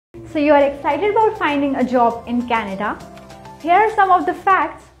So you are excited about finding a job in Canada? Here are some of the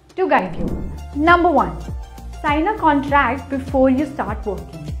facts to guide you. Number 1. Sign a contract before you start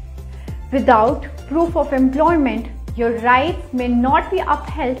working. Without proof of employment, your rights may not be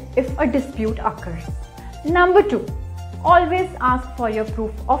upheld if a dispute occurs. Number 2. Always ask for your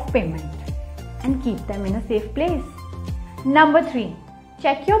proof of payment and keep them in a safe place. Number 3.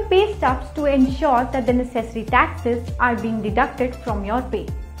 Check your pay stubs to ensure that the necessary taxes are being deducted from your pay.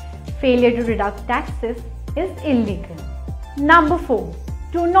 Failure to deduct taxes is illegal. Number 4.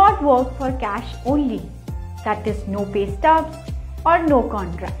 Do not work for cash only, that is no pay stubs or no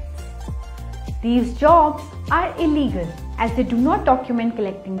contracts. These jobs are illegal as they do not document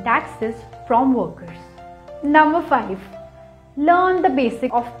collecting taxes from workers. Number 5. Learn the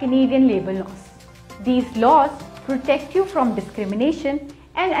basics of Canadian labor laws. These laws protect you from discrimination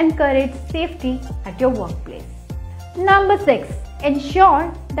and encourage safety at your workplace. Number 6.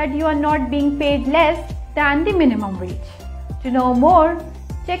 Ensure that you are not being paid less than the minimum wage. To know more,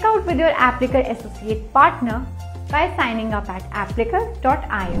 check out with your Aplicar associate partner by signing up at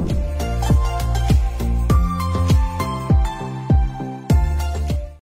aplicar.io.